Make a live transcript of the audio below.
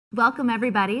Welcome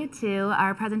everybody to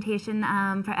our presentation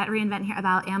at reInvent here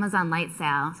about Amazon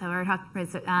Lightsail. So we're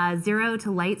talking zero to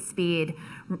light speed,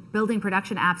 building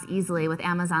production apps easily with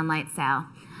Amazon Lightsail.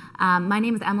 My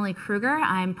name is Emily Kruger.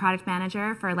 I'm product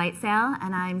manager for Lightsail,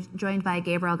 and I'm joined by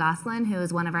Gabriel Goslin, who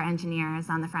is one of our engineers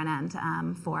on the front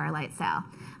end for Lightsail.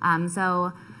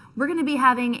 So we're going to be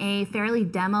having a fairly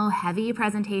demo-heavy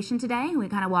presentation today. We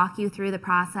kind of walk you through the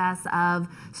process of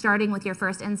starting with your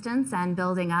first instance and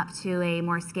building up to a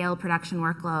more scaled production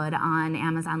workload on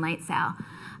Amazon Lightsail.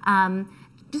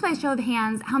 Just by show of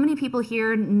hands, how many people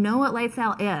here know what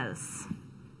Lightsail is?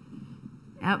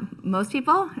 Yep, most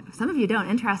people? Some of you don't.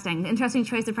 Interesting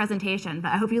choice of presentation, but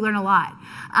I hope you learn a lot.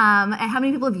 And how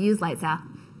many people have used Lightsail?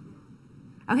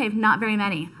 Okay, not very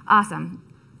many. Awesome.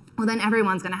 Well, then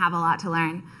everyone's going to have a lot to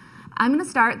learn. I'm going to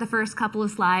start the first couple of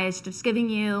slides just giving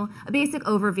you a basic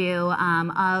overview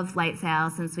of Lightsail,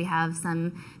 since we have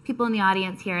some people in the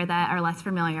audience here that are less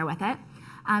familiar with it.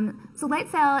 So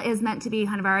Lightsail is meant to be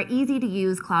kind of our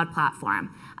easy-to-use cloud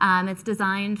platform. It's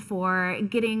designed for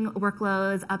getting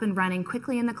workloads up and running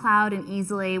quickly in the cloud and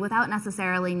easily without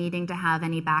necessarily needing to have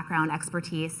any background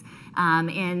expertise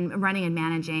in running and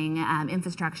managing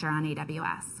infrastructure on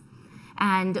AWS.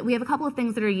 And we have a couple of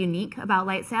things that are unique about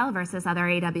Lightsail versus other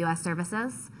AWS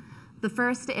services. The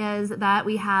first is that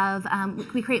we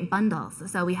create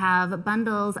bundles. So we have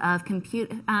bundles of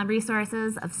compute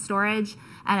resources, of storage,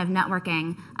 and of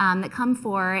networking that come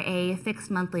for a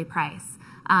fixed monthly price.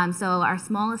 So our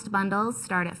smallest bundles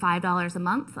start at $5 a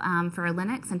month for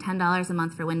Linux and $10 a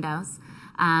month for Windows.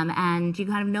 And you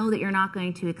kind of know that you're not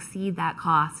going to exceed that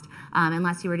cost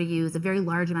unless you were to use a very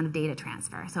large amount of data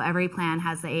transfer. So every plan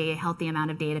has a healthy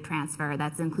amount of data transfer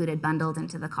that's included, bundled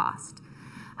into the cost.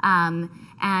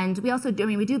 And we also do,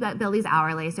 we do build these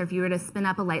hourly. So if you were to spin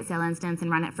up a Lightsail instance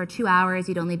and run it for 2 hours,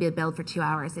 you'd only be billed for 2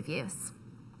 hours of use.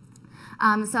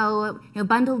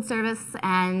 Bundled service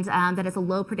and that it's a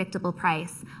low predictable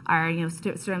price are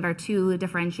sort of our two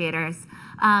differentiators.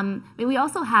 We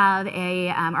also have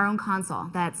our own console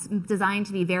that's designed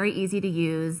to be very easy to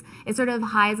use. It sort of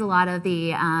hides a lot of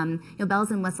the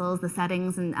bells and whistles, the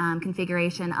settings and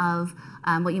configuration of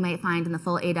what you might find in the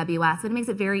full AWS, but it makes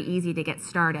it very easy to get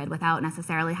started without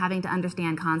necessarily having to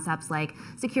understand concepts like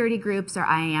security groups or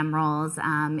IAM roles,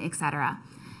 et cetera.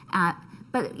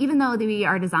 But even though we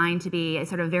are designed to be a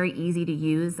sort of very easy to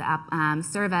use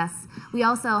service, we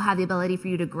also have the ability for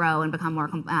you to grow and become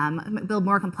build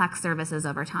more complex services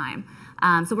over time.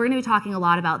 So we're going to be talking a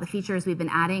lot about the features we've been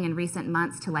adding in recent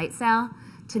months to Lightsail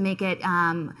to make it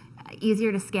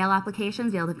easier to scale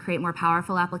applications, be able to create more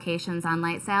powerful applications on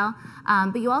Lightsail.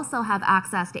 But you also have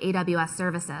access to AWS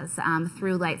services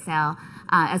through Lightsail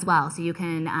as well. So you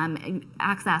can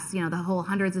access the whole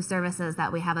hundreds of services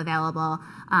that we have available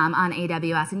on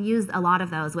AWS and use a lot of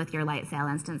those with your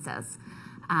Lightsail instances.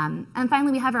 And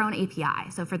finally, we have our own API.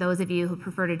 So for those of you who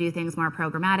prefer to do things more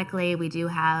programmatically, we do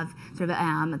have sort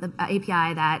of the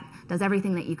API that does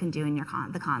everything that you can do in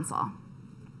the console.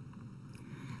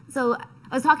 So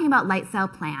I was talking about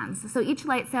Lightsail plans. So each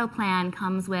Lightsail plan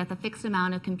comes with a fixed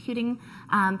amount of computing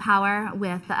power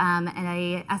with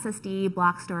a SSD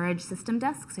block storage system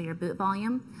disk, so your boot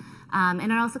volume. And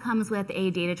it also comes with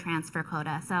a data transfer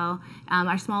quota. So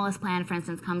our smallest plan, for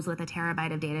instance, comes with a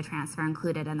terabyte of data transfer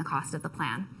included in the cost of the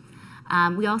plan.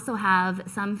 We also have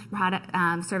some product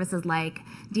services like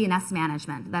DNS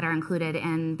management that are included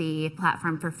in the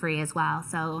platform for free as well.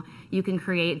 So you can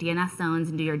create DNS zones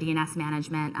and do your DNS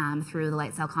management through the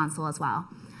Lightsail console as well.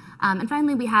 And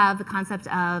finally, we have the concept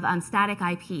of static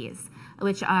IPs,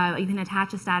 which you can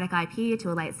attach a static IP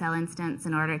to a Lightsail instance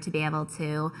in order to be able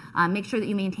to make sure that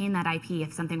you maintain that IP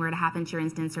if something were to happen to your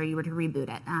instance or you were to reboot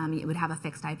it. It would have a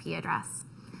fixed IP address.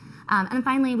 And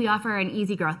finally, we offer an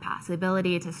easy growth path, the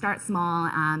ability to start small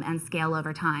and scale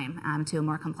over time to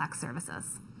more complex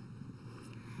services.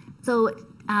 So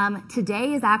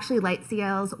today is actually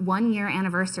Lightsail's 1-year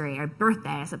anniversary, or birthday,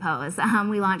 I suppose.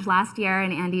 We launched last year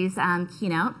in Andy's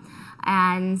keynote.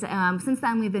 And since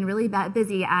then, we've been really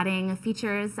busy adding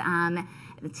features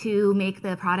to make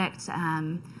the product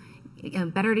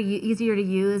better, easier to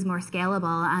use, more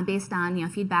scalable, based on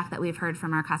feedback that we've heard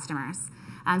from our customers.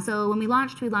 So when we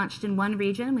launched in one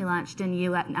region. We launched in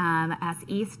US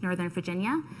East, Northern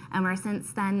Virginia, and we're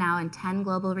since then now in 10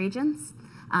 global regions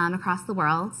across the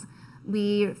world.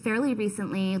 We fairly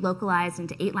recently localized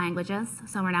into 8 languages,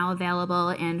 so we're now available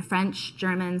in French,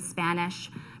 German,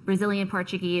 Spanish, Brazilian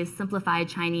Portuguese, simplified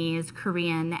Chinese,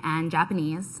 Korean, and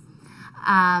Japanese.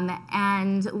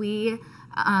 And we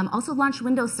also launched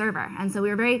Windows Server, and so we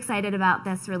were very excited about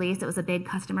this release. It was a big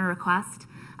customer request.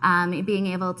 being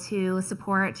able to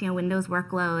support Windows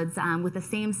workloads with the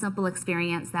same simple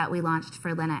experience that we launched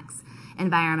for Linux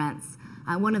environments.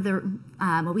 One of the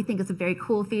what we think is a very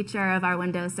cool feature of our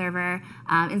Windows Server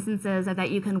instances is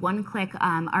that you can one-click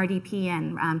RDP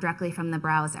in directly from the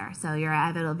browser. So you're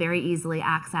able to very easily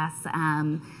access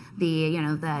the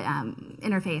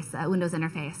interface, Windows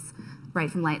interface, right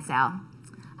from Lightsail.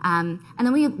 And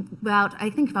then we, I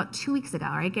think about 2 weeks ago,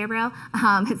 right, Gabriel?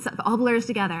 It's all blurs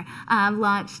together.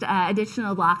 Launched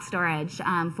additional block storage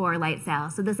for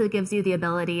Lightsail. So this gives you the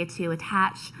ability to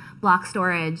attach block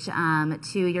storage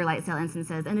to your Lightsail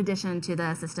instances in addition to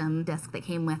the system disk that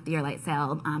came with your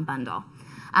Lightsail bundle.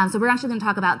 So we're actually going to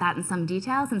talk about that in some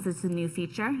detail since it's a new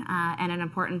feature and an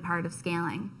important part of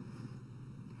scaling.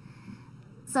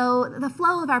 So the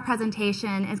flow of our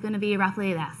presentation is going to be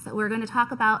roughly this. We're going to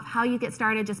talk about how you get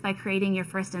started just by creating your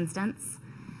first instance,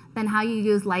 then how you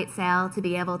use Lightsail to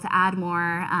be able to add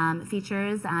more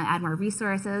features, add more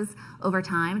resources over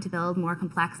time to build more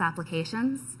complex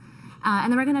applications. And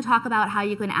then we're going to talk about how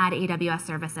you can add AWS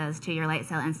services to your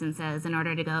Lightsail instances in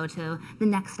order to go to the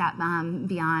next step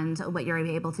beyond what you're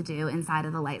able to do inside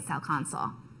of the Lightsail console.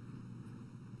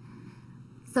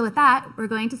 So with that, we're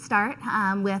going to start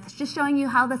with just showing you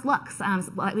how this looks.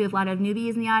 We have a lot of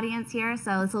newbies in the audience here,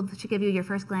 so this should give you your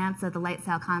first glance at the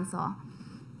Lightsail console. All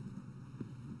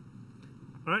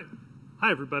right.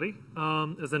 Hi, everybody.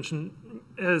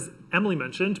 As Emily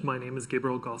mentioned, my name is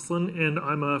Gabriel Goslin, and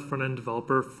I'm a front-end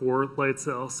developer for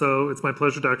Lightsail. So it's my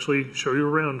pleasure to actually show you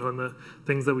around on the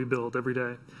things that we build every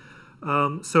day.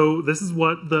 So this is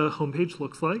what the homepage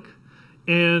looks like.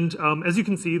 And as you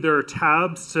can see, there are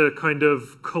tabs to kind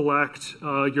of collect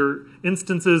your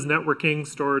instances, networking,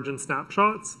 storage, and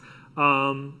snapshots.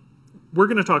 We're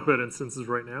going to talk about instances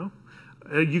right now.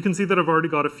 You can see that I've already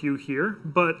got a few here,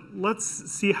 but let's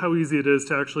see how easy it is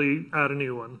to actually add a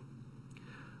new one.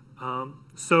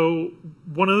 So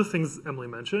one of the things Emily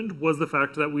mentioned was the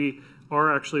fact that we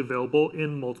are actually available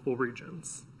in multiple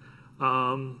regions.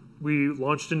 We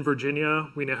launched in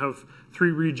Virginia. We now have 3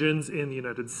 regions in the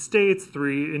United States,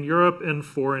 3 in Europe, and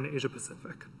 4 in Asia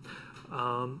Pacific.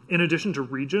 In addition to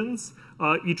regions,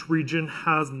 each region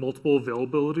has multiple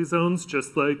availability zones,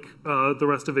 just like the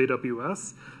rest of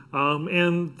AWS.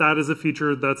 And that is a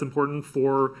feature that's important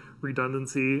for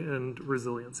redundancy and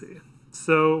resiliency.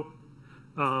 So,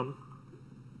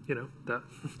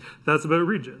 that's about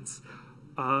regions.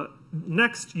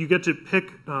 Next, you get to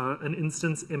pick an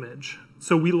instance image.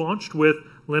 So we launched with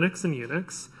Linux and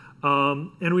Unix,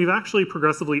 and we've actually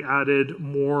progressively added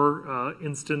more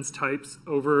instance types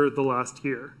over the last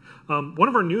year. One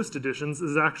of our newest additions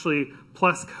is actually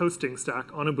Plesk hosting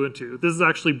stack on Ubuntu. This is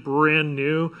actually brand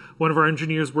new. One of our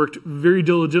engineers worked very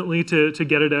diligently to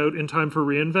get it out in time for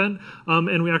reInvent,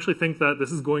 and we actually think that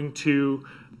this is going to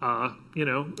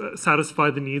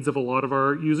satisfy the needs of a lot of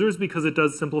our users because it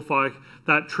does simplify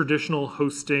that traditional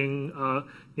hosting,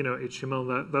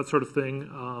 HTML, that sort of thing,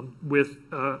 with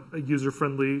a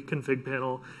user-friendly config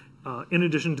panel, in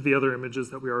addition to the other images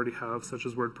that we already have, such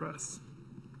as WordPress.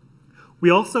 We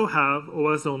also have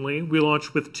OS only. We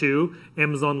launched with 2,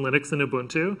 Amazon Linux and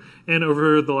Ubuntu, and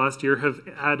over the last year have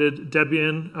added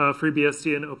Debian,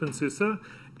 FreeBSD, and OpenSUSE.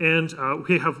 And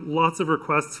we have lots of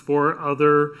requests for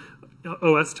other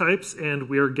OS types, and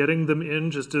we are getting them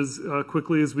in just as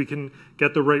quickly as we can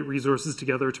get the right resources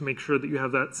together to make sure that you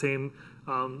have that same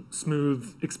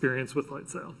smooth experience with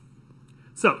Lightsail.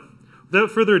 So, without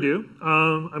further ado,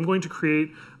 I'm going to create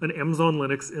an Amazon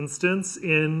Linux instance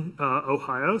in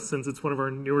Ohio, since it's one of our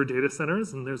newer data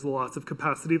centers, and there's lots of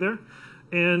capacity there.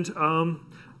 And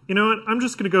you know what? I'm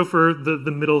just going to go for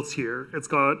the middle tier. It's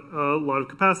got a lot of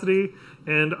capacity,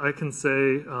 and I can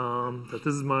say that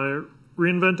this is my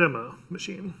reInvent demo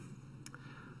machine.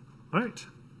 All right.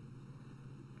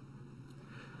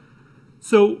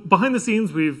 So behind the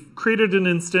scenes, we've created an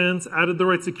instance, added the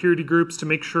right security groups to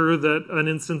make sure that an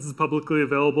instance is publicly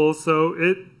available. So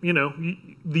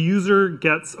the user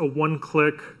gets a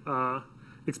one-click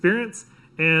experience,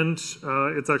 and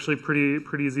it's actually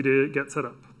pretty easy to get set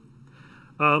up.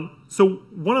 So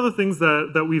one of the things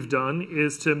that we've done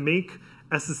is to make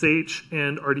SSH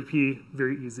and RDP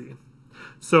very easy.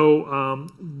 So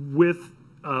with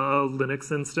a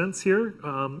Linux instance here,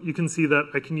 you can see that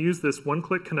I can use this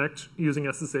one-click connect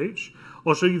using SSH.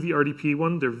 I'll show you the RDP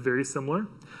one. They're very similar.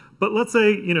 But let's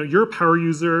say you're a power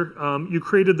user. You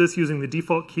created this using the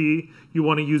default key. You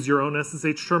want to use your own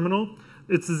SSH terminal.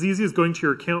 It's as easy as going to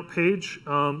your account page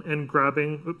and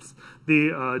grabbing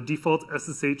the default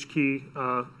SSH key,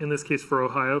 in this case for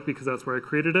Ohio, because that's where I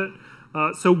created it.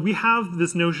 So we have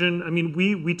this notion, I mean,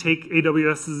 we take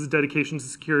AWS's dedication to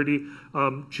security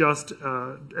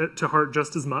to heart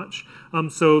just as much.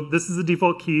 So this is a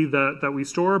default key that we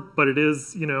store, but it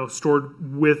is,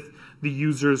 stored with the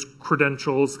user's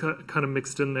credentials kind of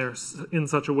mixed in there in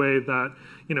such a way that,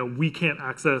 we can't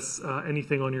access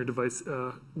anything on your device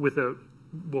without,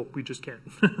 well, we just can't.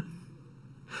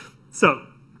 So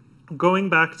going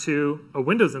back to a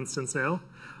Windows instance now,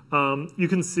 you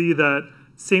can see that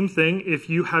same thing, if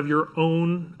you have your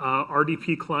own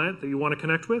RDP client that you want to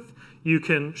connect with, you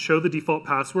can show the default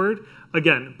password.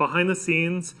 Again, behind the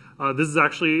scenes, this is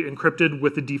actually encrypted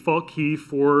with the default key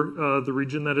for the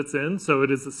region that it's in, so it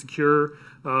is a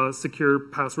secure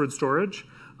password storage.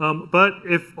 But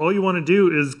if all you want to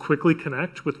do is quickly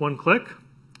connect with one click,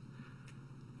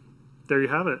 there you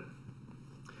have it.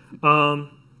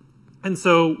 And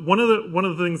so one of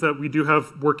the things that we do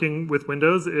have working with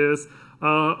Windows is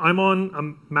I'm on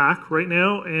a Mac right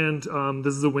now, and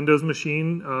this is a Windows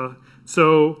machine.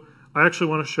 So I actually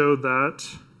want to show that.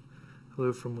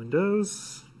 Hello from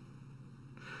Windows.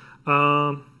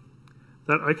 That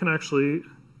I can actually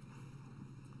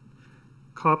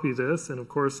copy this, and of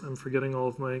course I'm forgetting all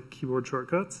of my keyboard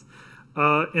shortcuts.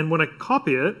 And when I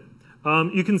copy it,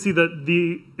 you can see that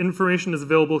the information is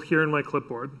available here in my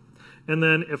clipboard. And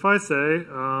then if I say,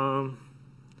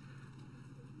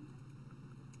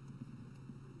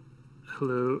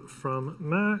 hello from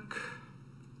Mac,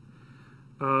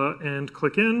 and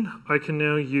click in, I can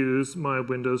now use my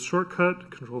Windows shortcut,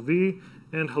 Control-V,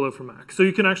 and hello from Mac. So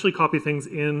you can actually copy things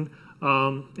in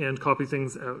and copy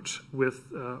things out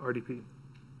with RDP.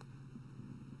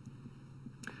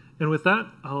 And with that,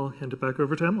 I'll hand it back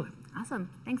over to Emily. Awesome.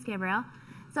 Thanks, Gabriel.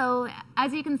 So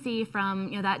as you can see from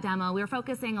that demo, we were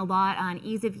focusing a lot on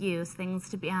ease of use, things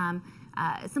to be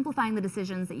simplifying the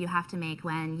decisions that you have to make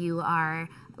when you are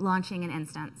launching an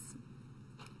instance.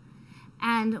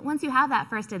 And once you have that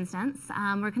first instance,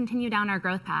 we're continue down our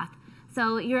growth path.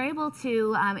 So you're able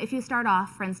to, if you start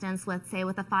off, for instance, with a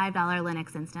 $5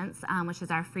 Linux instance, which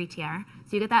is our free tier,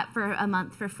 so you get that for a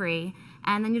month for free,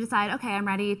 and then you decide, okay, I'm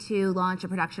ready to launch a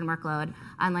production workload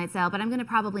on Lightsail, but I'm going to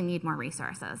probably need more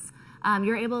resources.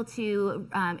 You're able to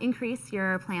increase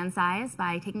your plan size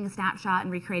by taking a snapshot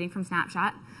and recreating from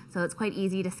snapshot, so it's quite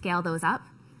easy to scale those up.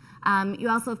 You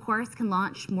also, of course, can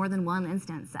launch more than one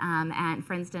instance, and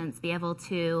for instance, be able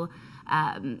to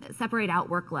separate out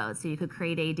workloads. So you could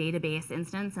create a database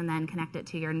instance and then connect it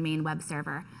to your main web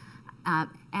server.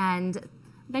 And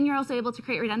then you're also able to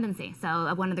create redundancy.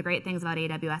 So one of the great things about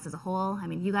AWS as a whole, I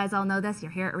mean, you guys all know this,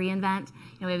 you're here at reInvent,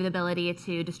 we have the ability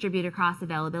to distribute across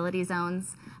availability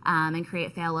zones and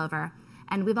create failover.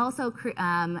 And we've also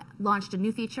launched a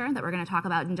new feature that we're going to talk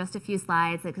about in just a few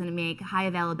slides that's going to make high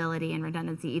availability and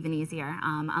redundancy even easier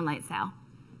on Lightsail.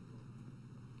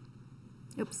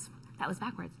 Oops, that was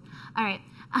backwards. All right,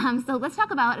 so let's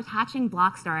talk about attaching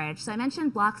block storage. So I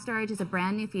mentioned block storage is a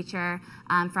brand new feature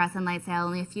for us in Lightsail,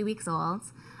 only a few weeks old.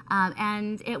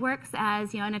 And it works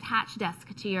as an attached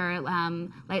disk to your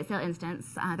Lightsail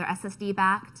instance. They're SSD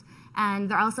backed, and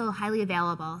they're also highly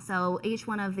available. So each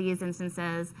one of these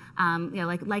instances,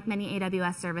 like many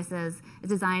AWS services, is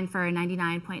designed for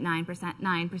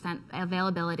 99.9%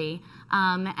 availability.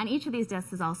 And each of these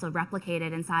disks is also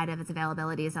replicated inside of its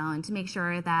availability zone to make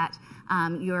sure that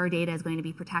your data is going to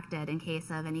be protected in case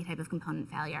of any type of component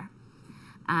failure.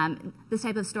 This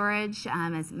type of storage,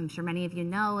 as I'm sure many of you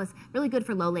know, is really good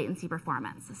for low latency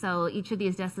performance. So each of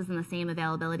these disks is in the same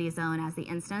availability zone as the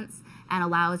instance and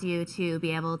allows you to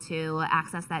be able to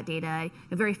access that data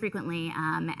very frequently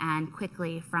and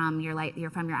quickly from your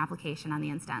application on the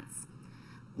instance.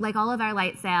 Like all of our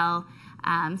Lightsail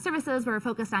services, we're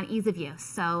focused on ease of use.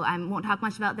 So I won't talk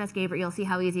much about this. Gabriel, you'll see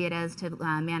how easy it is to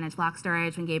manage block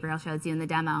storage when Gabriel shows you in the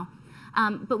demo.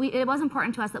 But it was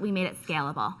important to us that we made it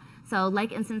scalable. So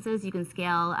like instances, you can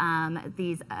scale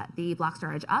the block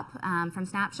storage up from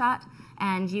Snapshot,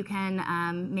 and you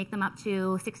can make them up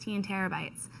to 16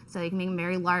 terabytes. So you can make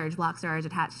very large block storage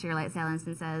attached to your Lightsail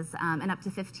instances, and up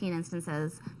to 15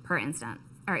 instances per instance,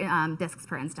 or disks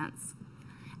per instance.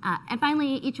 And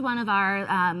finally, each one of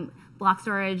our block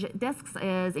storage disks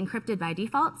is encrypted by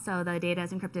default, so the data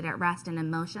is encrypted at rest and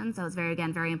in motion. So it's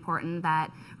very important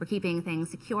that we're keeping things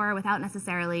secure without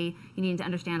necessarily you needing to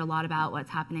understand a lot about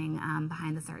what's happening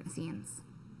behind the scenes.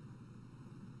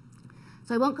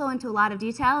 So I won't go into a lot of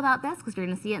detail about this because you're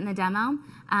going to see it in the demo,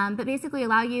 but basically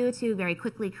allow you to very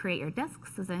quickly create your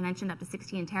disks, as I mentioned, up to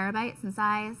 16 terabytes in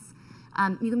size.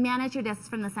 You can manage your disks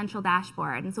from the central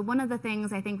dashboard. And so one of the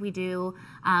things I think we do,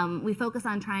 we focus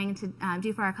on trying to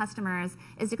do for our customers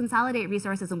is to consolidate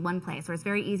resources in one place where it's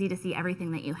very easy to see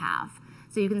everything that you have.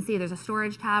 So you can see there's a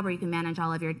storage tab where you can manage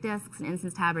all of your disks, an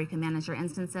instance tab where you can manage your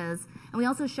instances, and we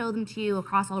also show them to you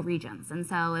across all regions. And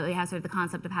so it has sort of the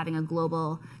concept of having a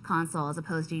global console as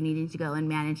opposed to you needing to go and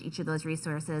manage each of those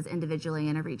resources individually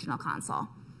in a regional console.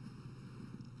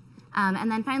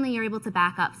 And then finally, you're able to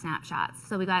back up snapshots.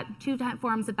 So we got two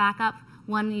forms of backup.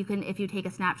 One, you can, if you take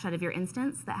a snapshot of your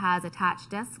instance that has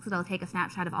attached disks, it'll take a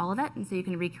snapshot of all of it, and so you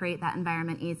can recreate that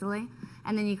environment easily.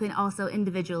 And then you can also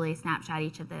individually snapshot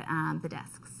each of the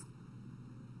disks.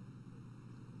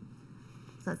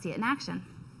 So let's see it in action.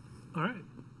 All right.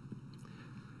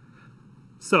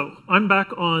 So I'm back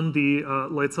on the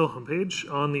Lightsail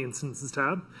homepage on the Instances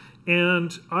tab,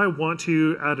 and I want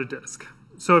to add a disk.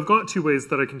 So I've got two ways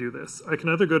that I can do this. I can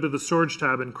either go to the Storage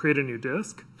tab and create a new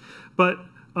disk, but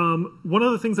one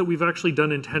of the things that we've actually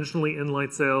done intentionally in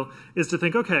Lightsail is to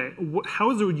think, okay,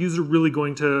 how is a user really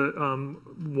going to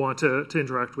want to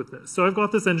interact with this? So I've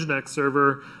got this Nginx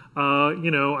server,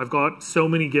 I've got so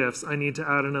many GIFs, I need to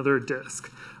add another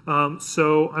disk.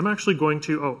 So I'm actually going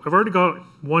to, I've already got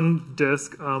one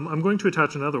disk, I'm going to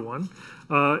attach another one,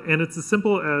 and it's as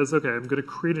simple as, okay, I'm going to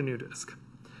create a new disk.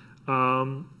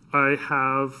 I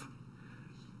have,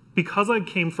 because I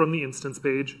came from the instance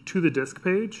page to the disk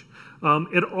page,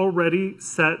 it already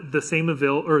set the same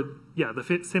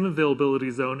same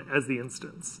availability zone as the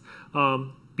instance.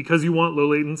 Because you want low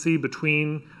latency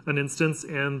between an instance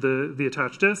and the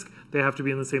attached disk, they have to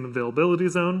be in the same availability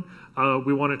zone.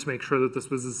 We wanted to make sure that this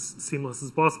was as seamless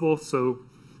as possible, so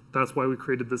that's why we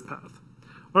created this path.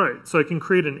 All right, so I can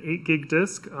create an 8 gig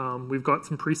disk. We've got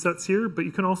some presets here, but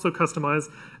you can also customize.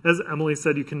 As Emily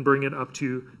said, you can bring it up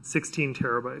to 16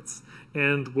 terabytes.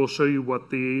 And we'll show you what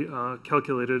the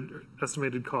calculated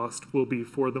estimated cost will be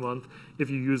for the month if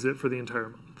you use it for the entire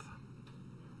month.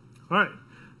 All right,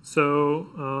 so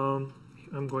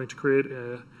I'm going to create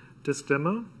a disk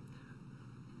demo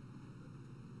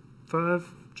 5,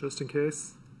 just in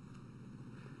case.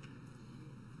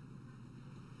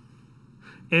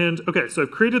 And okay, so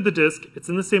I've created the disk. It's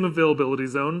in the same availability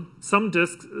zone. Some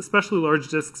disks, especially large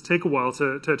disks, take a while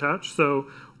to attach. So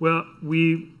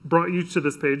we brought you to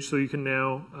this page so you can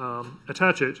now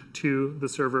attach it to the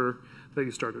server that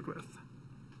you started with.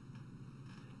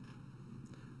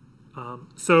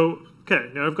 Okay,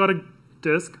 now I've got a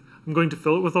disk. I'm going to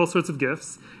fill it with all sorts of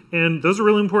GIFs, and those are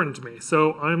really important to me.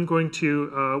 So I'm going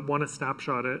to want to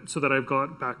snapshot it so that I've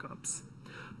got backups.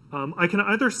 I can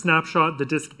either snapshot the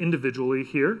disk individually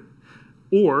here,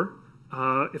 or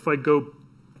if I go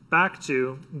back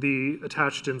to the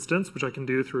attached instance, which I can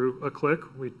do through a click,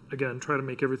 we, again, try to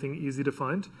make everything easy to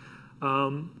find,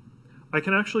 I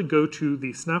can actually go to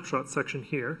the snapshot section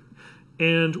here,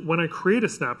 and when I create a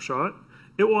snapshot,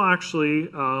 it will actually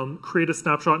create a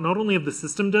snapshot not only of the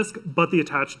system disk, but the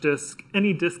attached disk,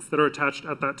 any disks that are attached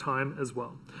at that time as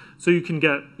well. So you can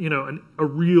get, a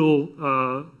real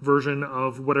version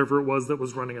of whatever it was that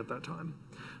was running at that time.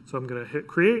 So I'm going to hit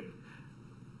create,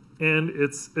 and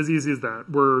it's as easy as that.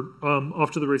 We're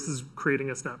off to the races creating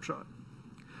a snapshot.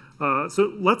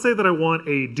 So let's say that I want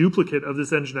a duplicate of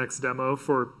this Nginx demo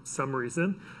for some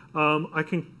reason. I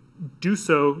can do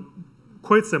so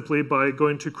quite simply by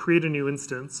going to create a new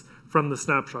instance from the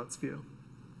snapshots view.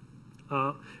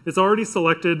 It's already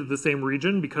selected the same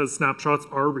region because snapshots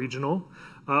are regional,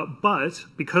 but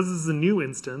because this is a new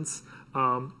instance,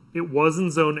 it was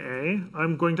in zone A,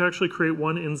 I'm going to actually create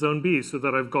one in zone B so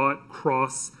that I've got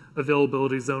cross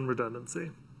availability zone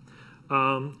redundancy.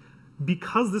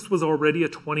 Because this was already a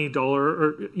 $20 or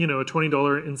a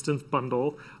 $20 instance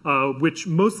bundle, which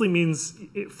mostly means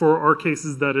for our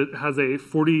cases that it has a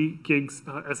 40 gigs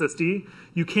SSD,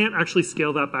 you can't actually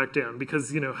scale that back down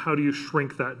because how do you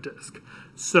shrink that disk?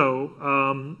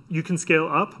 So you can scale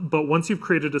up, but once you've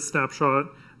created a snapshot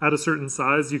at a certain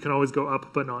size, you can always go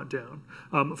up but not down.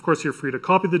 Of course, you're free to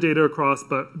copy the data across,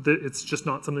 but it's just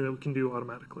not something that we can do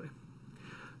automatically.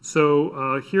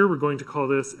 So here we're going to call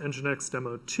this Nginx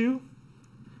Demo 2.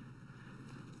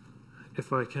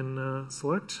 If I can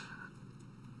select.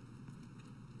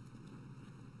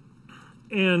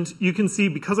 And you can see,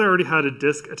 because I already had a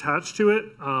disk attached to it,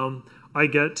 I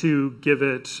get to give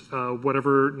it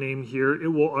whatever name here. It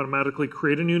will automatically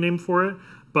create a new name for it,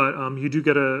 but you do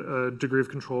get a degree of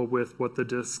control with what the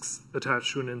disks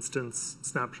attached to an instance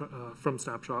from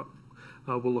Snapshot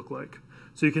will look like.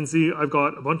 So you can see I've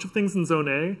got a bunch of things in Zone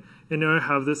A, and now I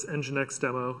have this Nginx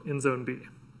demo in Zone B.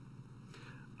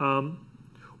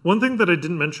 One thing that I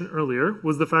didn't mention earlier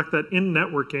was the fact that in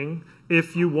networking,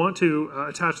 if you want to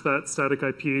attach that static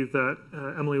IP that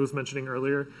Emily was mentioning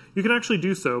earlier, you can actually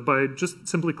do so by just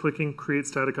simply clicking Create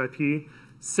Static IP.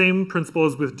 Same principle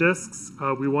as with disks.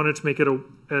 We wanted to make it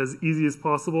as easy as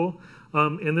possible.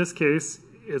 In this case,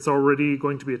 it's already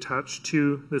going to be attached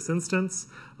to this instance,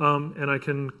 and I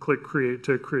can click Create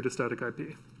to create a static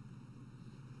IP.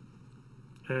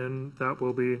 And that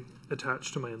will be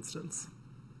attached to my instance.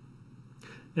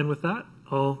 And with that,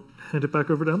 I'll hand it back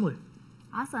over to Emily.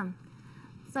 Awesome.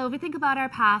 So if we think about our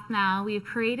path now, we've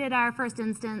created our first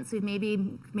instance. We've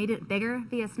maybe made it bigger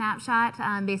via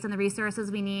snapshot based on the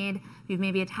resources we need. We've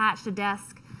maybe attached a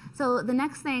disk. So the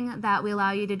next thing that we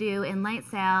allow you to do in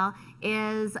Lightsail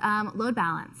is load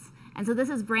balance. And so this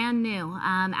is brand new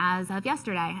as of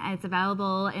yesterday. And it's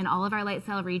available in all of our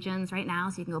Lightsail regions right now,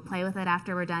 so you can go play with it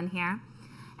after we're done here.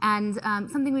 And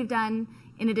something we've done,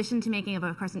 in addition to making it,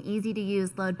 of course, an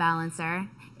easy-to-use load balancer,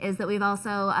 is that we've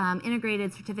also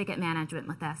integrated certificate management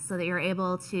with this so that you're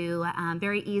able to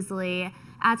very easily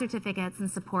add certificates and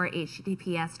support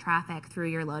HTTPS traffic through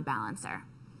your load balancer.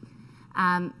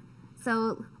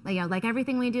 So, like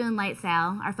everything we do in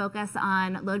Lightsail, our focus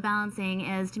on load balancing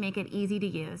is to make it easy to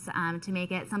use, to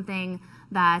make it something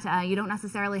that you don't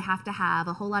necessarily have to have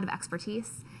a whole lot of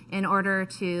expertise in order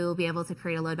to be able to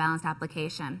create a load balanced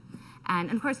application.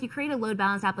 And of course, you create a load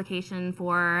balanced application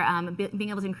for being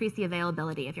able to increase the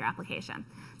availability of your application.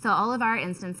 So all of our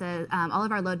instances, all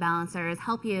of our load balancers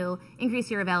help you increase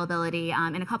your availability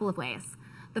in a couple of ways.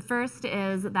 The first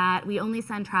is that we only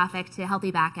send traffic to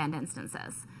healthy backend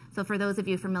instances. So for those of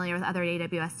you familiar with other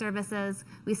AWS services,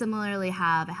 we similarly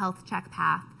have a health check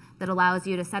path that allows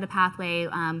you to set a pathway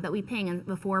that we ping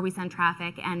before we send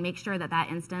traffic and make sure that that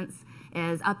instance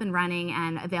is up and running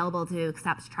and available to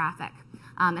accept traffic.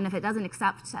 And if it doesn't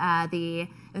accept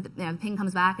if the ping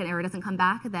comes back or it doesn't come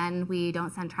back, then we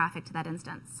don't send traffic to that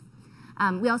instance.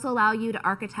 We also allow you to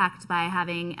architect by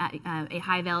having a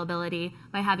high availability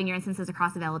by having your instances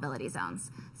across availability zones.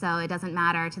 So it doesn't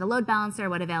matter to the load balancer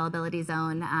what availability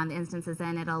zone the instance is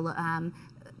in, it'll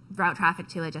route traffic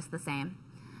to it just the same.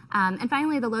 And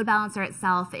finally, the load balancer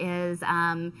itself is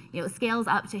scales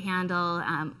up to handle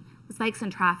spikes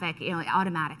in traffic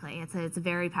automatically. It's a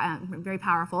very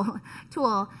powerful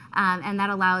tool, and that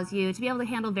allows you to be able to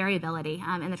handle variability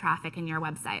in the traffic in your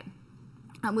website.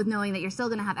 With knowing that you're still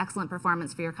going to have excellent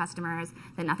performance for your customers,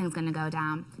 that nothing's going to go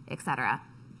down, et cetera.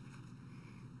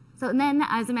 So and then,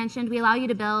 as I mentioned, we allow you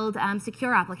to build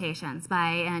secure applications by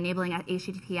enabling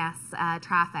HTTPS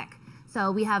traffic.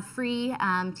 So we have free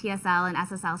TSL and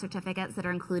SSL certificates that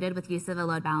are included with use of a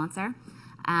load balancer.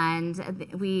 And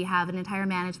we have an entire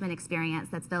management experience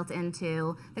that's built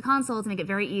into the console to make it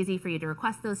very easy for you to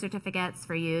request those certificates,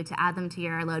 for you to add them to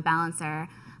your load balancer,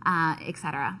 et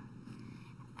cetera.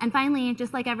 And finally,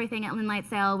 just like everything at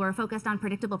Lightsail, we're focused on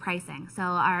predictable pricing. So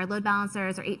our load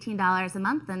balancers are $18 a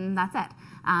month, and that's it.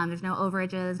 There's no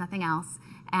overages, nothing else.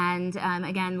 And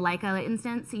again, like an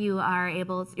instance, you're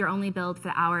only billed for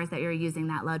the hours that you're using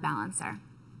that load balancer.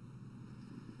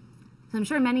 So I'm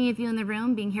sure many of you in the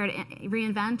room, being here to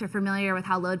reInvent, are familiar with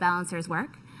how load balancers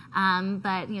work.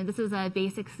 But this is a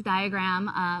basics diagram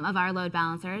of our load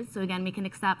balancers. So again, we can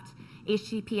accept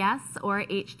HTTPS or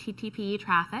HTTP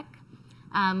traffic.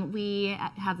 We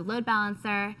have the load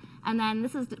balancer, and then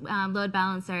this is load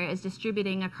balancer is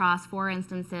distributing across 4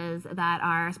 instances that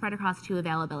are spread across 2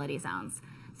 availability zones.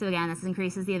 So again, this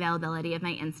increases the availability of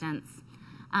my instance.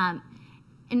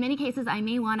 In many cases, I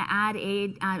may want to add a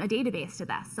database to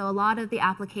this. So a lot of the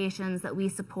applications that we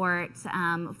support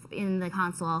in the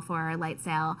console for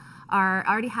Lightsail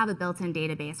already have a built-in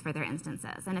database for their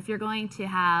instances. And if you're going to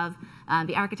have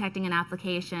be architecting an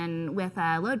application with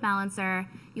a load balancer,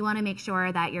 you want to make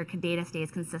sure that your data stays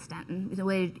consistent. And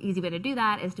the easy way to do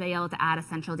that is to be able to add a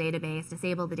central database,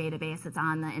 disable the database that's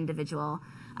on the individual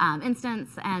instance,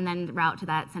 and then route to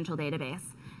that central database.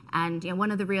 And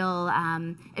one of the real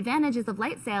advantages of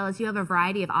Lightsail is you have a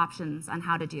variety of options on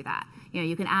how to do that.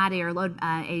 You can add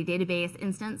a database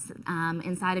instance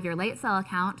inside of your Lightsail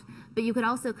account, but you could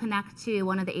also connect to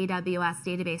one of the AWS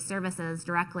database services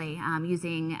directly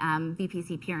using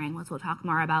VPC peering, which we'll talk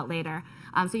more about later.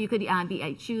 So you could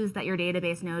choose that your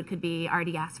database node could be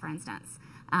RDS, for instance,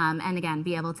 and again,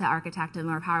 be able to architect a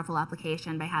more powerful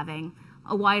application by having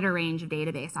a wider range of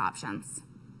database options.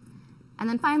 And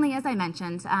then finally, as I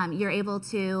mentioned, you're able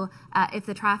to, if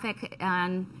the traffic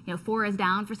on 4 is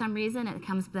down for some reason,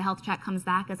 the health check comes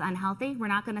back as unhealthy, we're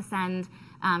not going to send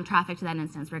traffic to that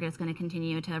instance. We're just going to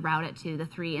continue to route it to the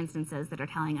 3 instances that are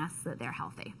telling us that they're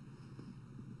healthy.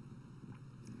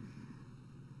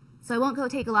 So I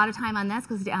won't take a lot of time on this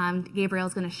because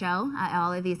Gabriel's going to show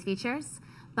all of these features.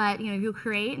 But you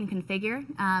create and configure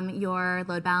your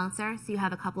load balancer. So you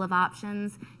have a couple of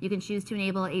options. You can choose to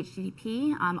enable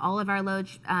HTTP. All of our load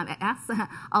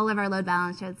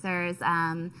balancers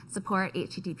support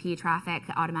HTTP traffic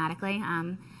automatically.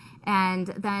 And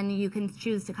then you can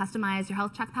choose to customize your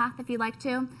health check path if you'd like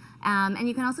to. And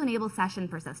you can also enable session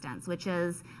persistence, which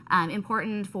is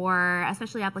important for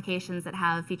especially applications that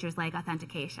have features like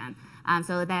authentication.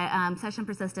 So that session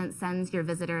persistence sends your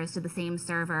visitors to the same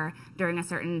server during a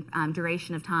certain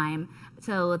duration of time,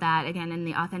 so that, again, in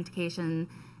the authentication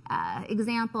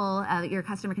example, your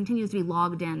customer continues to be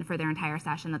logged in for their entire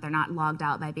session, that they're not logged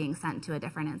out by being sent to a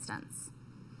different instance.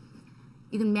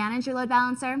 You can manage your load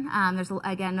balancer.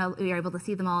 You're able to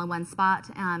see them all in one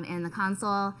spot in the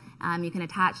console. You can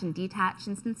attach and detach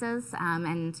instances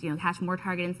and attach more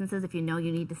target instances if you know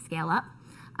you need to scale up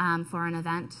for an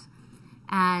event.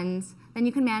 And then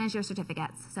you can manage your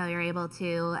certificates. So you're able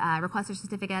to request your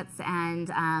certificates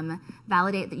and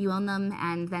validate that you own them,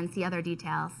 and then see other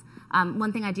details.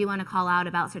 One thing I do want to call out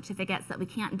about certificates that we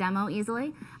can't demo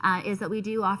easily is that we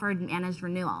do offer managed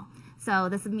renewal. So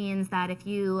this means that if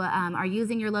you are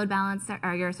using your load balancer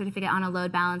or your certificate on a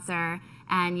load balancer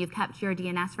and you've kept your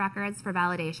DNS records for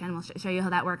validation, we'll show you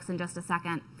how that works in just a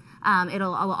second, it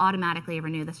will automatically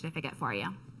renew the certificate for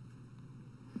you.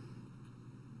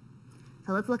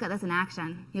 So let's look at this in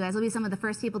action. You guys will be some of the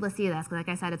first people to see this, because like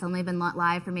I said, it's only been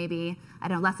live for maybe,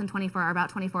 less than 24 or about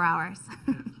 24 hours.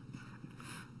 All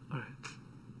right.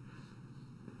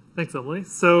 Thanks, Emily.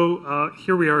 So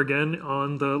here we are again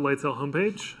on the Lightsail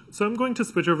homepage. So I'm going to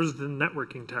switch over to the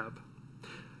networking tab.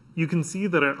 You can see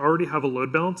that I already have a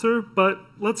load balancer, but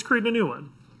let's create a new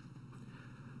one.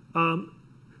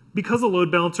 Because a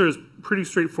load balancer is pretty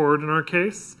straightforward in our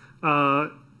case,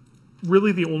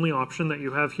 really the only option that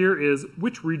you have here is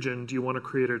which region do you want to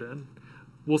create it in.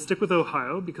 We'll stick with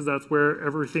Ohio because that's where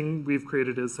everything we've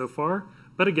created is so far.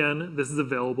 But again, this is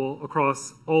available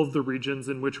across all of the regions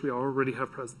in which we already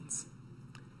have presence.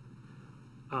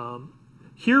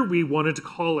 Here we wanted to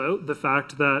call out the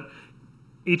fact that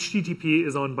HTTP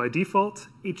is on by default.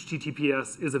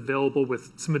 HTTPS is available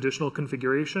with some additional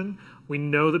configuration. We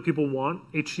know that people want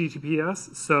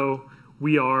HTTPS, so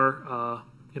we are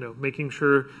making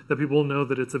sure that people know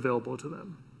that it's available to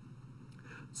them.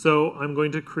 So I'm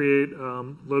going to create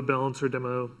load balancer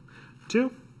demo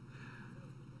 2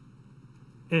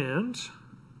 and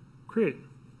create.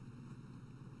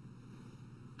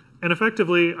 And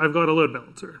effectively, I've got a load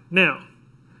balancer. Now,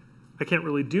 I can't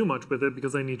really do much with it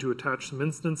because I need to attach some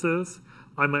instances.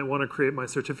 I might want to create my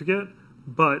certificate,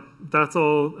 but that's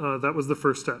all. That was the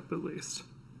first step, at least.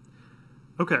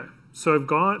 Okay, so I've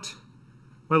got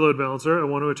my load balancer. I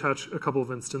want to attach a couple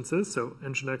of instances, so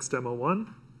Nginx demo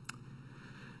 1.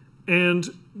 And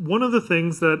one of the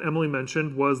things that Emily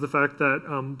mentioned was the fact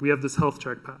that we have this health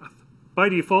check path. By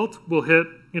default, we'll hit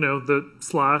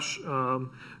the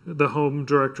 / the home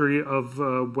directory of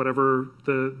whatever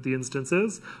the instance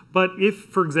is. But if,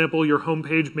 for example, your home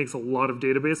page makes a lot of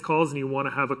database calls and you want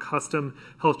to have a custom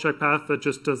health check path that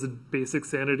just does a basic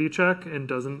sanity check and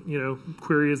doesn't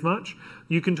query as much,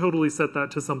 you can totally set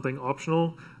that to something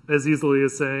optional as easily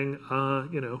as saying,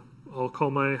 I'll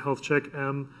call my health check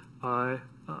MI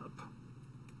up.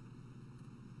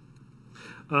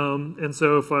 And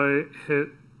so if I hit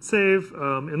save,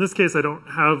 in this case I don't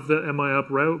have the MI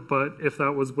up route, but if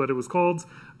that was what it was called,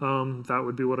 that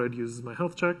would be what I'd use as my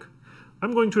health check.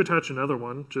 I'm going to attach another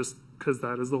one just because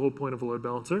that is the whole point of a load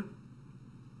balancer.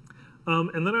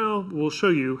 And then we'll show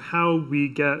you how we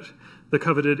get the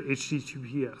coveted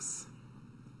HTTPS.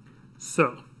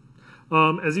 So,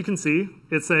 as you can see,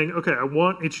 it's saying, okay, I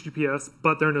want HTTPS,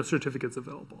 but there are no certificates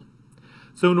available.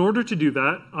 So in order to do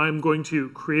that, I'm going to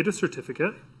create a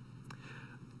certificate,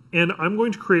 and I'm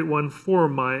going to create one for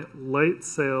my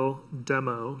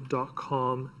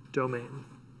lightsaildemo.com domain.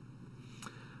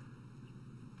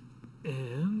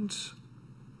 And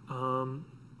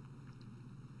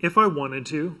if I wanted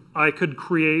to, I could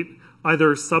create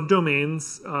either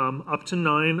subdomains. Up to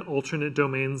 9 alternate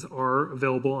domains are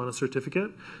available on a certificate.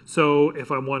 So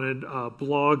if I wanted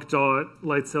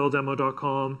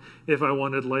blog.lightsailedemo.com, if I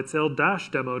wanted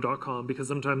lightsail-demo.com, because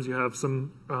sometimes you have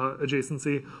some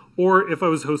adjacency, or if I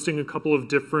was hosting a couple of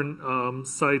different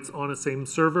sites on a same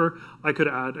server, I could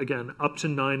add, again, up to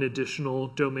 9 additional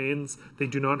domains. They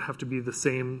do not have to be the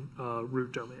same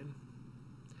root domain.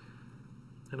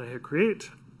 And I hit create.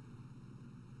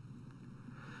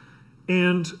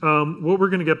 And what we're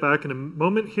going to get back in a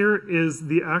moment here is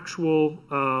the actual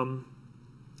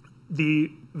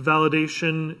the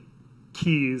validation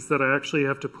keys that I actually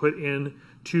have to put in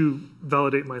to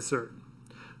validate my cert.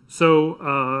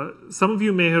 So some of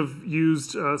you may have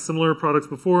used similar products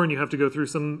before, and you have to go through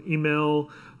some email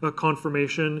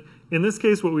confirmation. In this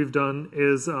case, what we've done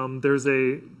is there's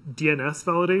a DNS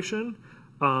validation.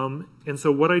 And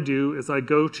so what I do is I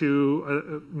go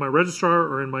to my registrar,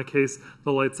 or in my case,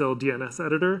 the Lightsail DNS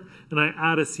editor, and I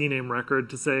add a CNAME record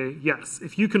to say, yes,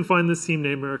 if you can find this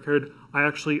CNAME record, I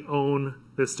actually own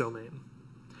this domain.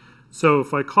 So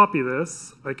if I copy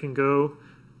this, I can go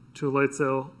to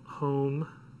Lightsail home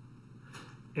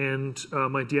and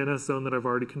my DNS zone that I've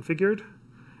already configured.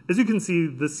 As you can see,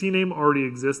 the CNAME already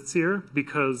exists here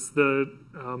because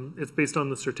it's based on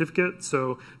the certificate.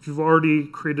 So if you've already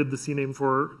created the CNAME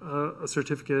for a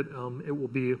certificate, it will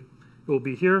be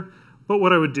here. But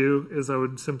what I would do is I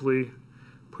would simply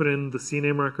put in the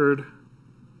CNAME record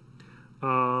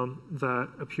that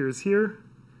appears here.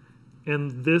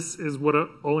 And this is what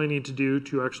all I need to do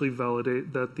to actually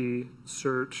validate that the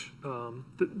cert,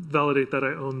 validate that I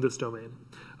own this domain.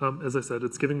 As I said,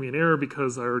 it's giving me an error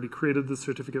because I already created the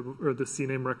certificate or the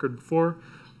CNAME record before,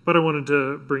 but I wanted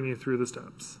to bring you through the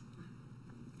steps.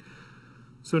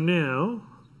 So now,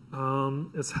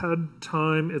 it's had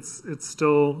time, it's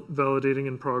still validating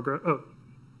in progress. Oh.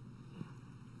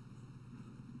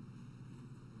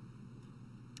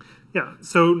 Yeah,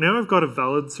 so now I've got a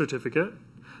valid certificate.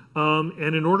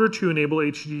 And in order to enable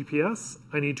HTTPS,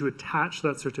 I need to attach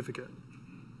that certificate.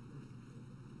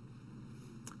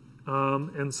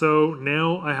 And so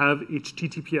now I have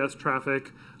HTTPS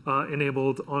traffic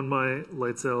enabled on my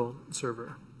Lightsail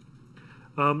server.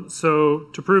 So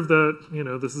to prove that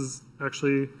this is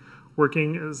actually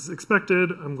working as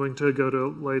expected, I'm going to go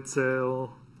to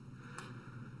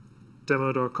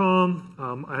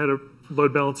lightsaildemo.com. I had a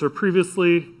load balancer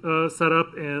previously set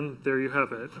up, and there you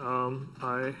have it.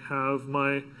 I have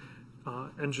my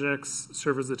Nginx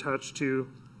servers attached to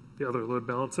the other load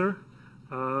balancer,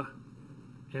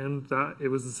 and it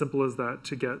was as simple as that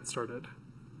to get started.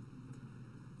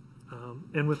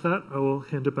 And with that, I will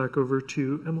hand it back over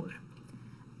to Emily.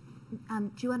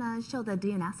 Do you want to show the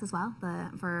DNS as well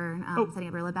for setting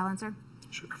up your load balancer?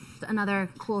 Sure. It's another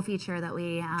cool feature that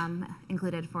we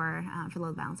included for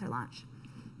load balancer launch.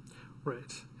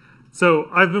 Right. So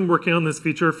I've been working on this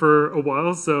feature for a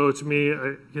while. So to me,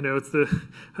 I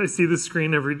see this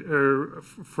screen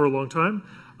for a long time.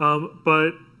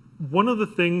 But one of the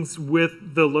things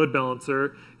with the load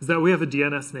balancer is that we have a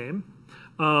DNS name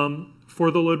for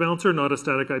the load balancer, not a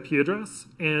static IP address.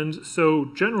 And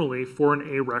so generally, for an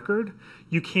A record,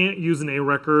 you can't use an A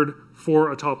record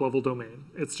for a top-level domain.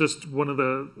 It's just one of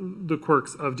the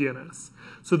quirks of DNS.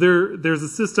 So there's a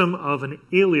system of an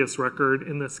alias record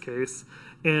in this case.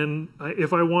 And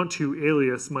if I want to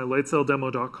alias my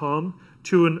lightsaildemo.com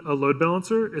to a load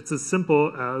balancer, it's as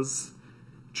simple as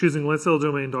choosing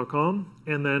lightsaildomain.com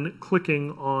and then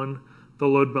clicking on the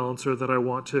load balancer that I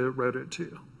want to route it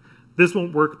to. This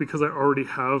won't work because I already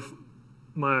have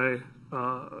I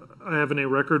have an A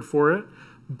record for it,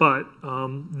 but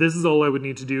this is all I would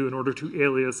need to do in order to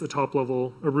alias a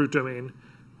root domain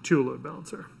to a load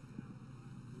balancer.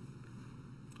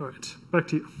 All right, back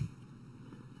to you.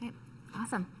 Right.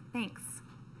 Awesome, thanks.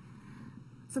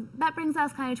 So that brings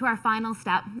us kind of to our final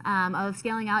step of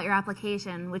scaling out your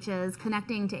application, which is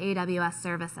connecting to AWS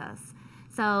services.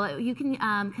 So you can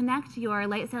connect your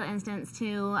Lightsail instance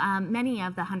to many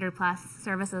of the 100+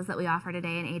 services that we offer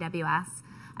today in AWS,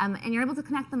 and you're able to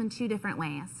connect them in two different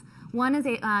ways. One is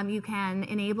you can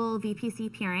enable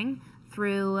VPC peering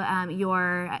through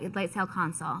your Lightsail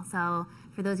console. So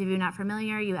for those of you not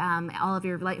familiar, all of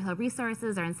your Lightsail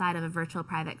resources are inside of a virtual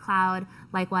private cloud.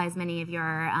 Likewise, many of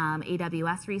your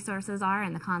AWS resources are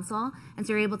in the console. And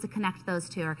so you're able to connect those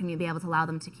two, or can you be able to allow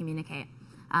them to communicate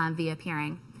via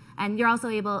peering. And you're also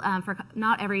able,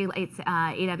 not every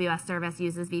AWS service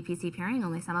uses VPC peering,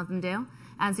 only some of them do.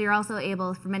 And so you're also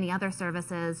able, for many other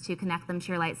services, to connect them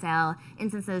to your Lightsail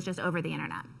instances just over the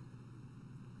internet.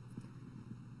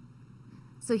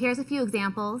 So here's a few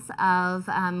examples of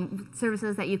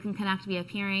services that you can connect via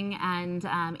peering and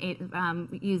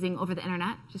using over the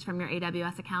internet, just from your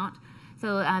AWS account.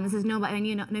 So this is no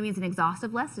means an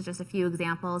exhaustive list. It's just a few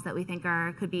examples that we think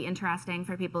could be interesting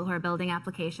for people who are building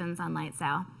applications on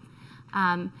Lightsail.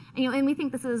 And we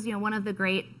think this is one of the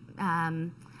great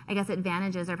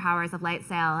advantages or powers of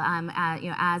Lightsail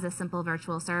as a simple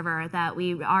virtual server, that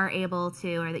we are able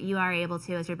to, or that you are able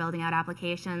to, as you're building out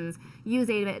applications, use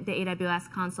the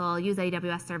AWS console, use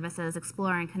AWS services,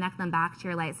 explore and connect them back to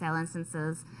your Lightsail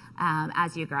instances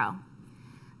as you grow.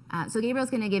 So Gabriel's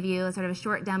going to give you a sort of a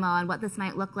short demo on what this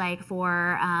might look like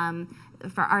for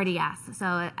RDS.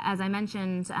 So as I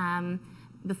mentioned,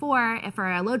 before, if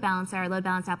for a load balancer, a load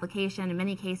balance application, in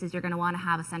many cases, you're going to want to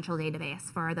have a central database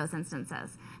for those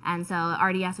instances. And so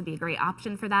RDS would be a great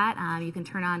option for that. You can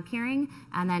turn on peering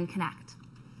and then connect.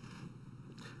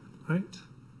 All right.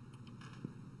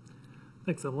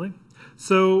 Thanks, Emily.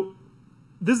 So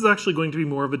this is actually going to be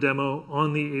more of a demo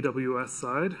on the AWS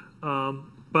side.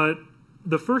 But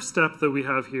the first step that we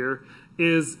have here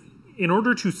is, in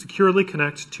order to securely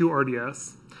connect to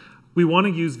RDS, we want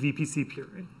to use VPC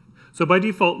peering. So by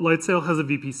default, Lightsail has a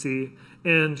VPC,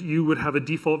 and you would have a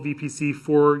default VPC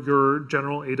for your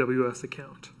general AWS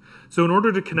account. So in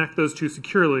order to connect those two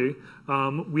securely,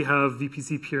 we have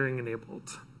VPC peering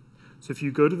enabled. So if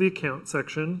you go to the account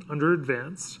section under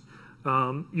Advanced,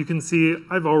 you can see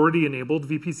I've already enabled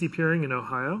VPC peering in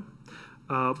Ohio,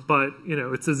 but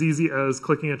it's as easy as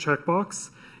clicking a checkbox,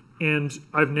 and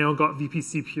I've now got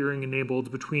VPC peering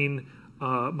enabled between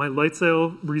my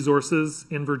Lightsail resources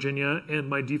in Virginia and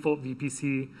my default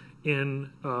VPC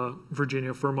in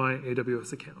Virginia for my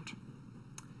AWS account.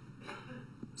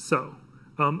 So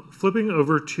flipping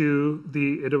over to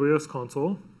the AWS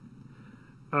console,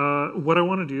 what I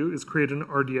want to do is create an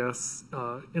RDS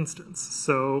instance.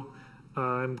 So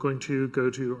I'm going to go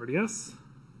to RDS,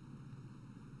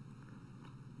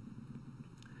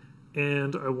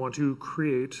 and I want to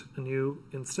create a new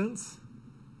instance,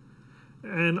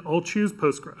 and I'll choose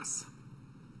Postgres.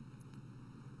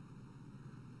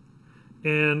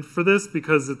 And for this,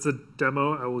 because it's a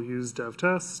demo, I will use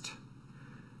devtest.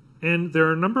 And there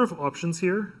are a number of options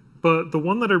here, but the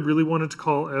one that I really wanted to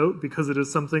call out, because it is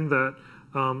something that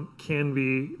can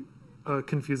be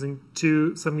confusing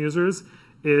to some users,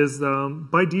 is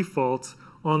by default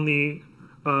on the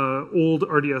old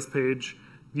RDS page,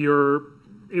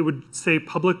 it would say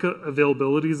public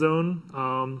availability zone,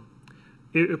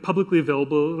 publicly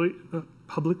available.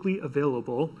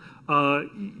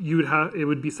 It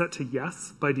would be set to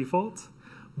yes by default,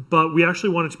 but we actually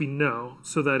want it to be no,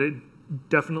 so that it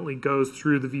definitely goes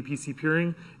through the VPC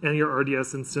peering and your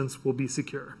RDS instance will be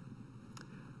secure.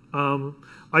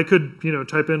 I could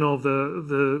type in all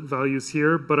the values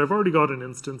here, but I've already got an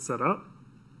instance set up.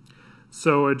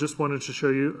 So I just wanted to show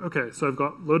you, okay, so I've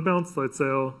got load balance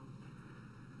Lightsail.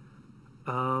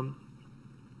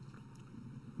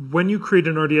 When you create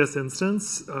an RDS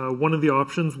instance, one of the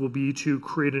options will be to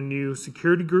create a new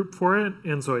security group for it,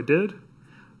 and so I did.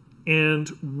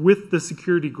 And with the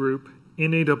security group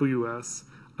in AWS,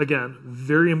 again,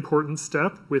 very important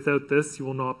step, without this you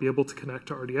will not be able to connect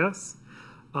to RDS,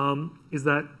 is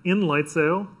that in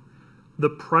Lightsail, the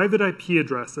private IP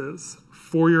addresses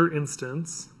for your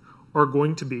instance are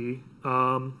going to be,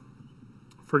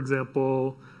 for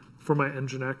example, for my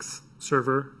Nginx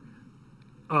server,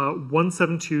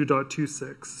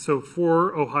 172.26. So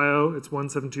for Ohio, it's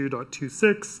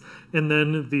 172.26, and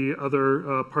then the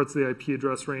other parts of the IP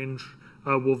address range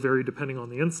will vary depending on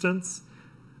the instance.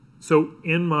 So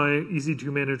in my EC2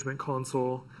 management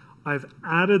console, I've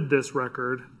added this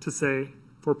record to say,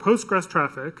 for Postgres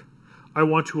traffic, I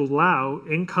want to allow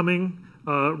incoming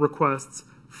requests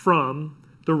from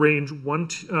the range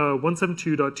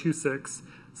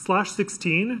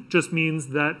 172.26/16 just means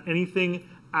that anything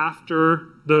after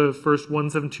the first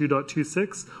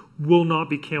 172.26 will not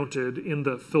be counted in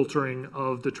the filtering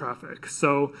of the traffic.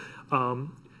 So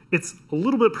it's a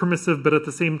little bit permissive, but at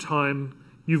the same time,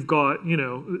 you've got,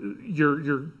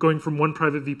 you're going from one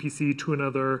private VPC to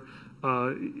another.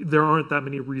 There aren't that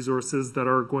many resources that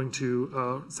are going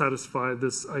to satisfy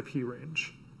this IP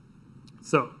range.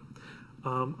 So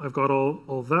I've got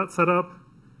all that set up.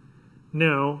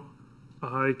 Now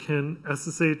I can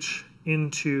SSH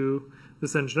into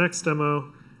this Nginx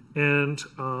demo, and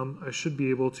I should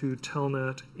be able to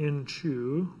telnet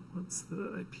into, what's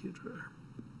the IP address?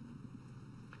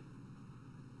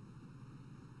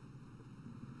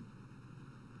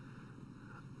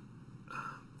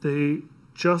 They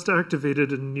just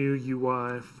activated a new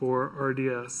UI for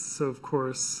RDS, so of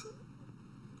course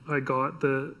I got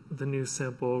the new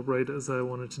sample right as I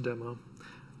wanted to demo.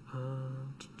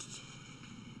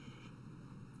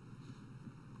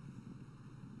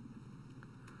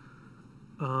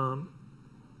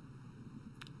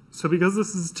 So because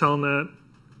this is telnet,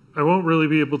 I won't really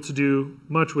be able to do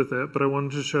much with it, but I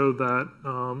wanted to show that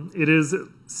it is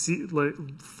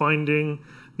finding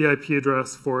the IP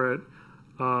address for it.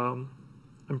 I'm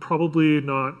probably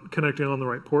not connecting on the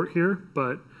right port here,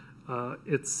 but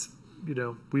it's,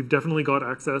 we've definitely got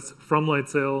access from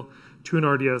Lightsail to an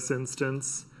RDS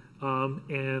instance,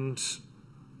 and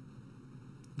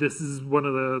this is one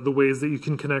of the ways that you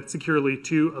can connect securely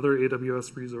to other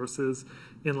AWS resources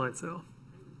in Lightsail.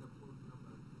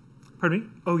 Pardon me?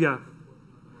 Oh, yeah.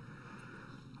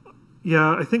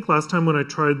 Yeah, I think last time when I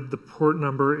tried the port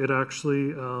number, it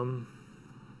actually,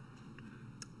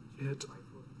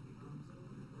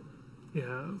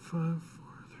 yeah,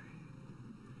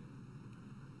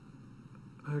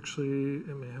 543. Actually,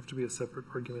 it may have to be a separate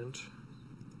argument.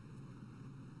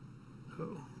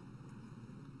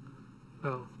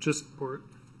 Oh, just port.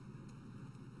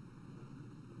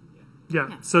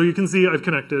 Yeah, so you can see I've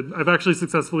connected. I've actually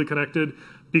successfully connected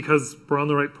because we're on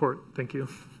the right port. Thank you.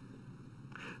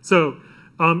 So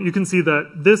you can see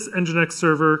that this Nginx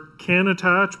server can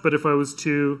attach, but if I was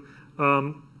to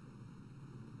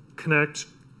connect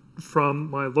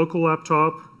from my local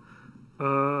laptop,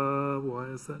 why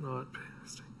is that not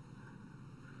pasting?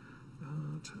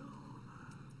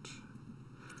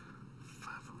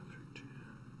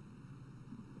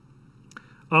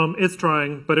 It's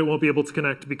trying, but it won't be able to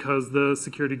connect because the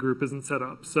security group isn't set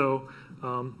up. So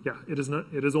yeah, it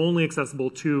is only accessible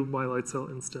to my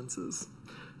Lightsail instances.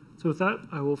 So with that,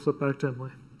 I will flip back to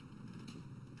Emily.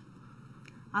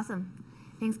 Awesome.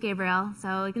 Thanks, Gabriel.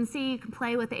 So you can see you can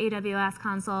play with the AWS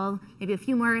console, maybe a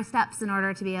few more steps in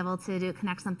order to be able to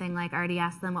connect something like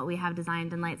RDS than what we have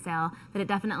designed in Lightsail, but it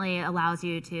definitely allows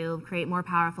you to create more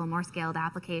powerful, more scaled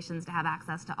applications to have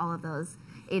access to all of those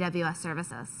AWS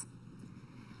services.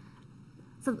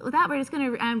 So with that, we're just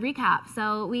going to recap.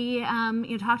 So we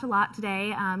talked a lot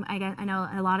today. I know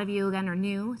a lot of you, again, are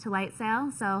new to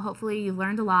Lightsail, so hopefully you've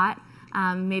learned a lot.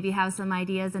 Maybe have some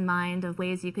ideas in mind of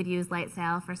ways you could use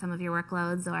Lightsail for some of your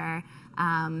workloads.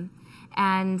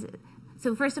 And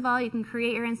so first of all, you can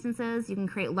create your instances. You can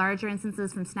create larger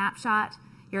instances from Snapshot.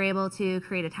 You're able to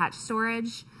create attached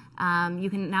storage. You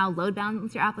can now load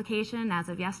balance your application as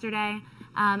of yesterday.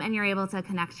 And you're able to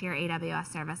connect to your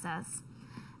AWS services.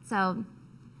 So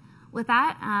with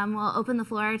that, we'll open the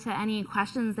floor to any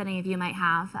questions that any of you might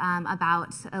have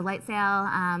about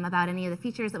Lightsail, about any of the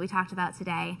features that we talked about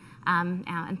today.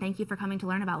 And thank you for coming to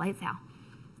learn about Lightsail.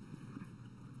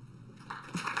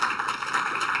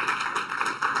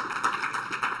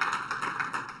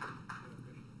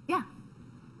 Yeah.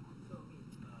 So,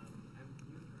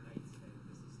 I'm new to Lightsail.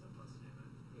 This is the first time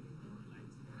I'm getting more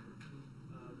Lightsail.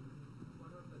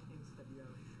 One of the things that you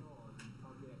have shown,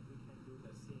 probably we can do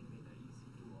the same in the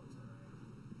EC2 also, right?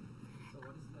 So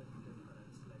what is the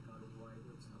difference, like, or why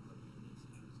would somebody need to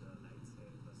use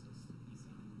Lightsail versus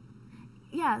EC2?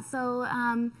 Yeah, so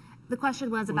the question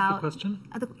was about... What was the question?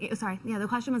 The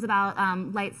question was about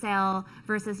Lightsail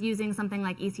versus using something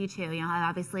like EC2.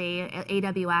 Obviously,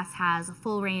 AWS has a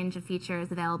full range of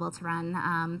features available to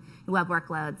run web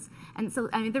workloads. And so,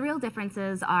 the real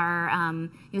differences are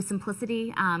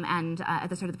simplicity and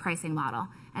the sort of the pricing model.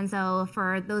 And so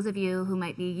for those of you who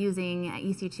might be using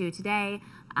EC2 today,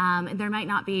 there might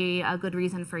not be a good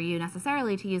reason for you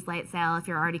necessarily to use Lightsail if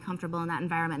you're already comfortable in that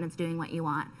environment and it's doing what you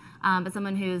want. But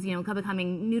someone who's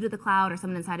becoming new to the cloud, or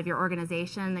someone inside of your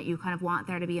organization that you kind of want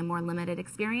there to be a more limited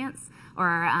experience,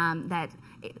 or that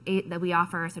we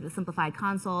offer sort of a simplified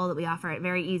console, that we offer it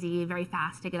very easy, very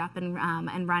fast to get up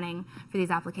and running for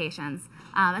these applications.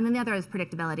 And then the other is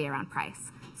predictability around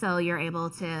price. So you're able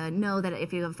to know that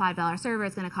if you have a $5 server,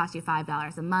 it's going to cost you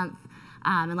 $5 a month.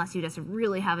 Unless you just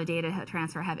really have a data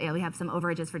transfer. We have some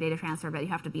overages for data transfer, but you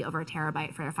have to be over a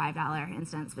terabyte for a $5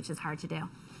 instance, which is hard to do.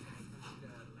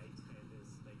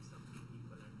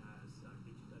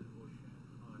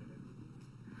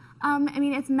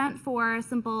 It's meant for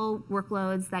simple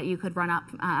workloads that you could run up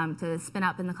to spin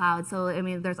up in the cloud. So,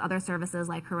 there's other services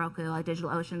like Heroku, like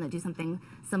DigitalOcean, that do something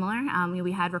similar.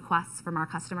 We had requests from our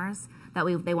customers that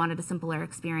they wanted a simpler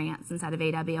experience inside of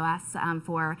AWS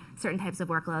for certain types of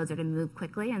workloads or to move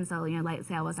quickly. And so,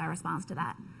 Lightsail was our response to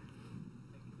that.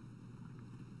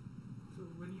 So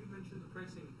when you mentioned the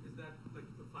pricing, is that like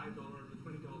the $5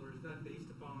 or $20? Is that based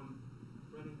upon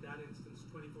running that instance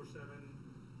 24/7?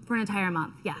 For an entire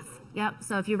month, yes. Yep.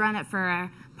 So if you run it for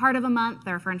part of a month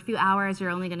or for a few hours, you're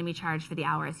only going to be charged for the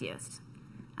hours used.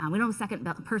 We don't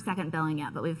have per second billing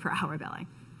yet, but we have per hour billing.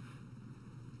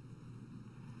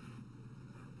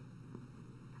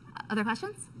 Other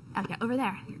questions? Okay, over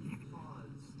there. Does it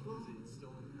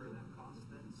still incur that cost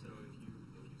then? So if you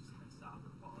stop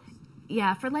or pause?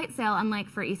 Yeah, for Lightsail, unlike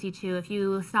for EC2, if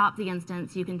you stop the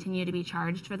instance, you continue to be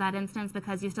charged for that instance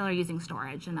because you still are using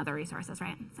storage and other resources,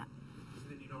 right? So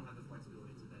then you don't have the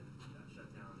flexibility to then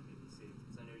shut down and maybe save,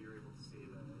 because I know you're able to save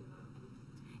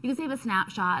you can save a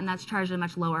snapshot, and that's charged at a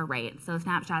much lower rate. So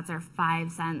snapshots are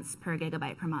 5 cents per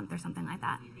gigabyte per month or something like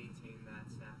that. You maintain that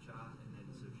snapshot and then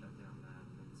shut down that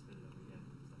and then spin it up again.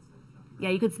 Yeah,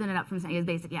 you could spin it up from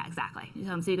basic. Yeah, exactly.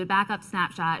 So you could back up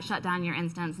snapshot, shut down your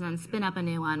instance, and then spin up a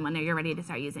new one when you're ready to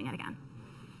start using it again.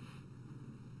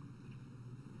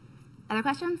 Other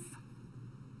questions?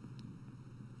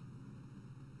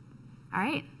 All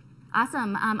right.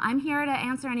 Awesome. I'm here to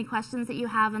answer any questions that you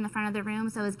have in the front of the room.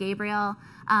 So is Gabriel.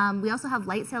 We also have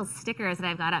Light Sail stickers that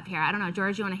I've got up here. I don't know,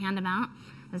 George, you want to hand them out?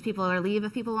 As people or leave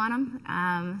if people want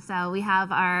them. So we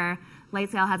have our Light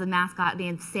Sail has a mascot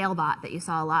named Sailbot that you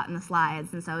saw a lot in the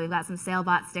slides. And so we've got some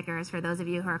Sailbot stickers for those of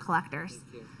you who are collectors.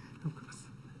 Thank you.